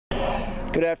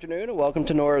Good afternoon and welcome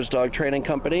to Nora's Dog Training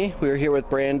Company. We are here with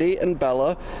Brandy and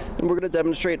Bella, and we're going to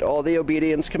demonstrate all the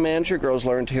obedience commands your girls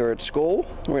learned here at school.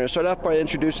 We're going to start off by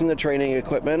introducing the training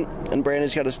equipment, and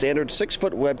Brandy's got a standard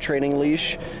 6-foot web training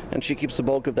leash, and she keeps the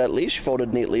bulk of that leash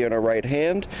folded neatly in her right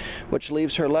hand, which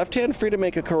leaves her left hand free to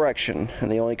make a correction. And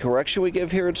the only correction we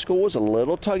give here at school is a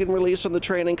little tug and release on the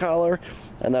training collar,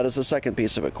 and that is the second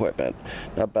piece of equipment.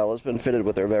 Now Bella's been fitted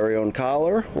with her very own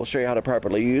collar. We'll show you how to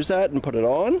properly use that and put it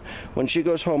on when she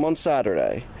goes home on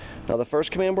Saturday. Now the first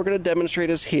command we're going to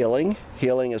demonstrate is heeling.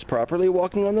 Heeling is properly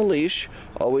walking on the leash,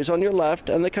 always on your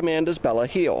left, and the command is Bella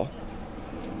heel.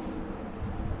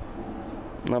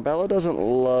 Now Bella doesn't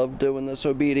love doing this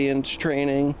obedience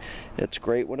training. It's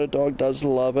great when a dog does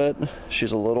love it.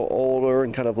 She's a little older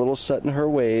and kind of a little set in her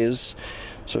ways,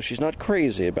 so she's not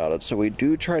crazy about it. So we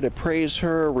do try to praise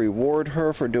her, reward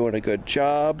her for doing a good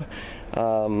job,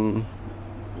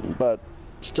 but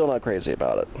still not crazy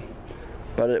about it.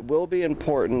 But it will be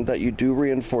important that you do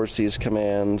reinforce these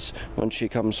commands when she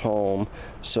comes home,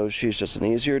 so she's just an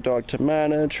easier dog to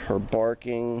manage. Her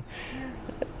barking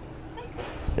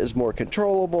is more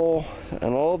controllable,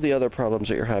 and all of the other problems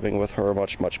that you're having with her are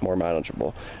much more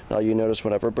manageable. Now you notice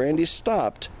whenever Brandy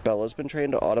stopped, Bella's been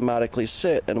trained to automatically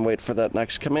sit and wait for that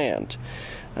next command.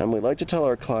 And we like to tell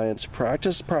our clients,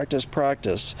 practice, practice,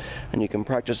 practice, and you can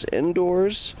practice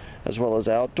indoors as well as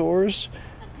outdoors.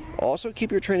 Also keep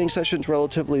your training sessions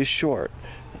relatively short.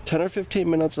 10 or 15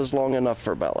 minutes is long enough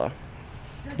for Bella.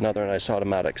 Another nice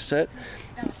automatic sit.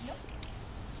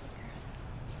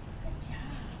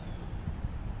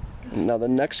 Now the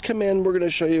next command we're going to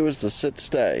show you is the sit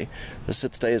stay. The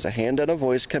sit stay is a hand and a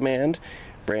voice command.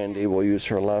 Brandy will use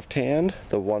her left hand,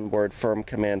 the one-word firm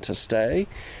command to stay,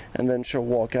 and then she'll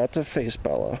walk out to face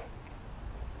Bella.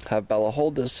 Have Bella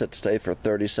hold this sit stay for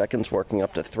 30 seconds, working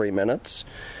up to 3 minutes.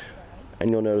 And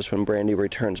you'll notice when Brandy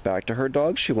returns back to her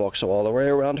dog, she walks all the way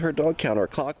around her dog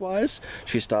counterclockwise.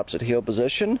 She stops at heel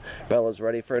position. Bella's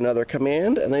ready for another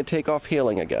command, and they take off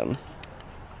heeling again.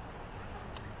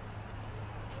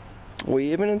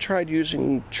 We even tried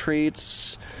using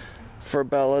treats for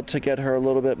Bella to get her a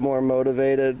little bit more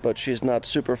motivated, but she's not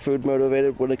super food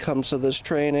motivated when it comes to this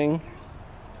training.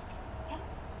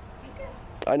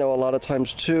 I know a lot of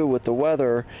times too with the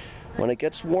weather, when it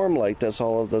gets warm like this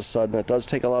all of a sudden, it does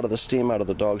take a lot of the steam out of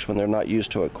the dogs when they're not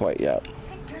used to it quite yet.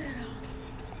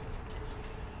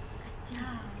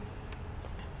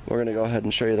 We're going to go ahead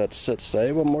and show you that sit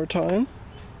stay one more time.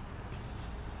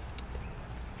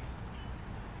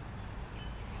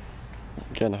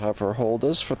 Again, have her hold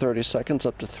this for 30 seconds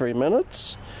up to 3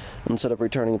 minutes. Instead of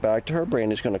returning back to her,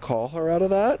 Brandy's going to call her out of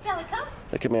that. Bella, come.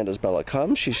 The command is Bella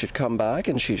come. She should come back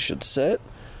and she should sit.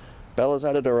 Bella's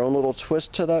added her own little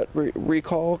twist to that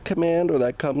recall command, or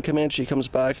that come command. She comes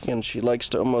back and she likes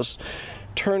to almost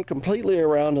turn completely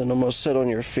around and almost sit on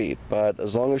your feet. But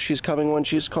as long as she's coming when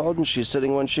she's called and she's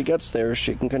sitting when she gets there,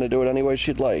 she can kind of do it any way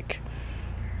she'd like.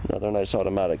 Another nice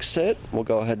automatic sit. We'll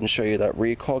go ahead and show you that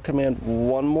recall command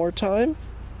one more time.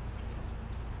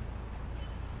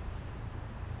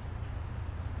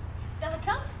 Bella,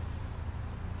 come.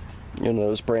 You'll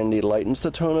notice Brandy lightens the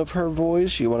tone of her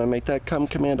voice. You want to make that come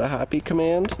command a happy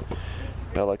command.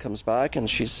 Bella comes back and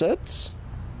she sits.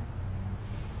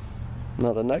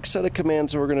 Now the next set of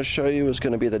commands we're going to show you is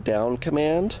going to be the down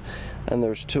command. And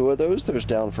there's two of those. There's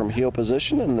down from heel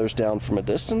position and there's down from a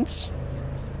distance.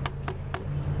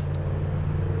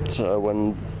 So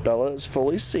when Bella is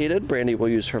fully seated, Brandy will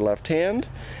use her left hand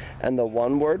and the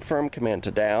one-word firm command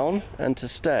to down and to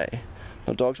stay.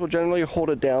 Now, dogs will generally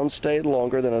hold a down stay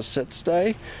longer than a sit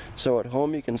stay, so at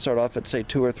home you can start off at say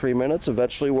 2 or 3 minutes,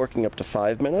 eventually working up to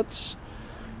 5 minutes.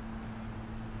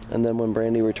 And then when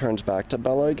Brandy returns back to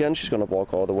Bella again, she's going to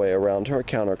walk all the way around her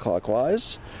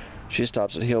counterclockwise. She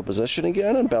stops at heel position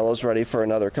again, and Bella's ready for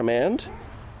another command,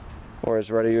 or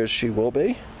as ready as she will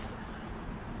be.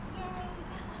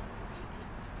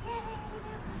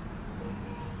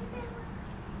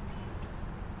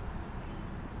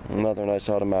 Another nice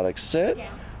automatic sit,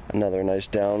 another nice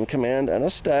down command, and a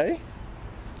stay.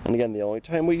 And again, the only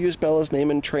time we use Bella's name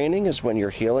in training is when you're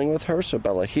heeling with her, so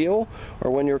Bella heel,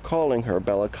 or when you're calling her,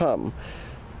 Bella come.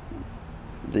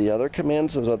 The other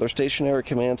commands, those other stationary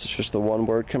commands, it's just the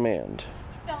one-word command.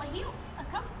 Bella, heel.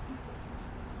 Come.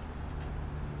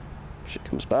 She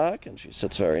comes back and she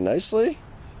sits very nicely.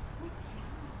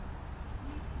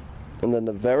 And then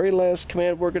the very last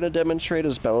command we're going to demonstrate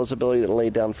is Bella's ability to lay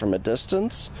down from a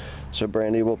distance. So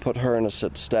Brandy will put her in a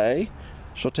sit stay.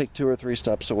 She'll take 2 or 3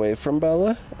 steps away from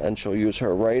Bella, and she'll use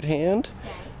her right hand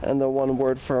and the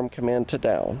one-word firm command to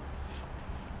down.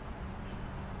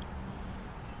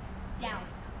 Down.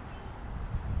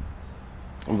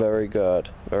 Very good,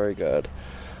 very good.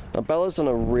 Now Bella's done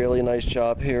a really nice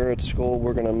job here at school.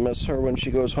 We're going to miss her when she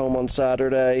goes home on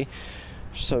Saturday.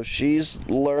 So she's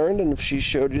learned, and she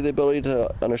showed you the ability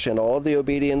to understand all of the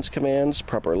obedience commands,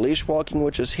 proper leash walking,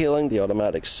 which is healing, the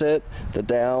automatic sit, the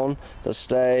down, the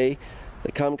stay,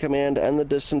 the come command, and the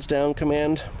distance down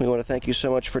command. We want to thank you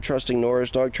so much for trusting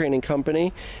Nora's Dog Training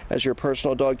Company as your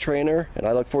personal dog trainer, and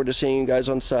I look forward to seeing you guys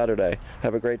on Saturday.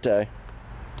 Have a great day.